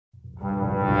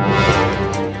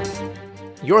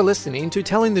You're listening to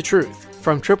Telling the Truth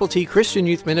from Triple T Christian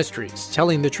Youth Ministries,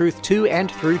 telling the truth to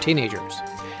and through teenagers.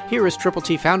 Here is Triple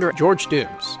T founder George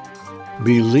Dooms.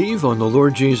 Believe on the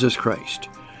Lord Jesus Christ.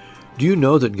 Do you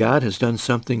know that God has done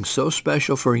something so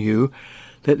special for you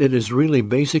that it is really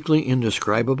basically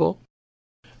indescribable?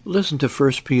 Listen to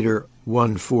 1 Peter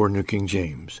 1:4, New King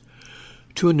James.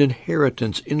 To an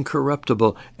inheritance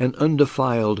incorruptible and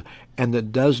undefiled, and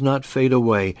that does not fade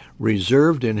away,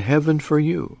 reserved in heaven for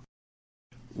you.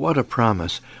 What a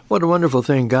promise. What a wonderful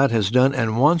thing God has done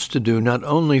and wants to do not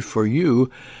only for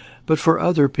you, but for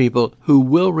other people who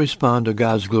will respond to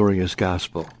God's glorious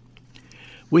gospel.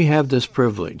 We have this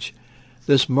privilege,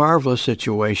 this marvelous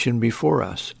situation before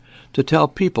us, to tell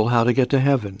people how to get to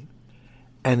heaven.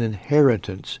 An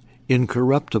inheritance,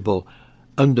 incorruptible,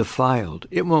 undefiled.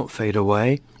 It won't fade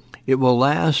away. It will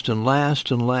last and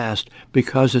last and last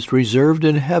because it's reserved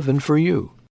in heaven for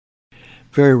you.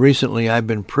 Very recently, I've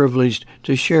been privileged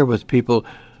to share with people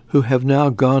who have now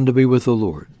gone to be with the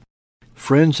Lord.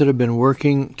 Friends that have been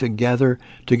working together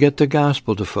to get the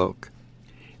gospel to folk.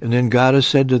 And then God has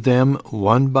said to them,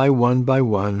 one by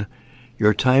one,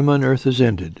 your time on earth is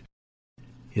ended.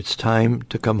 It's time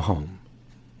to come home.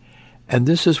 And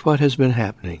this is what has been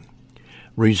happening.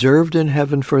 Reserved in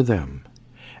heaven for them,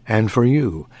 and for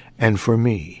you, and for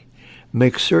me.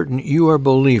 Make certain you are a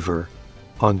believer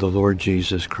on the Lord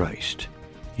Jesus Christ.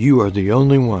 You are the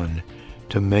only one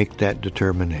to make that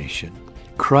determination.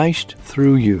 Christ,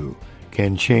 through you,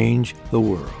 can change the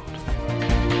world.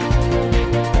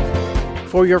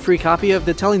 For your free copy of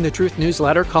the Telling the Truth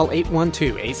newsletter, call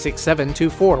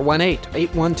 812-867-2418,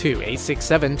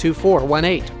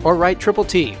 812-867-2418, or write Triple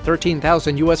T,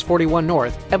 13,000 U.S. 41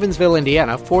 North, Evansville,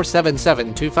 Indiana,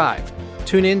 47725.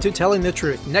 Tune in to Telling the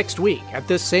Truth next week at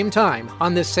this same time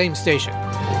on this same station.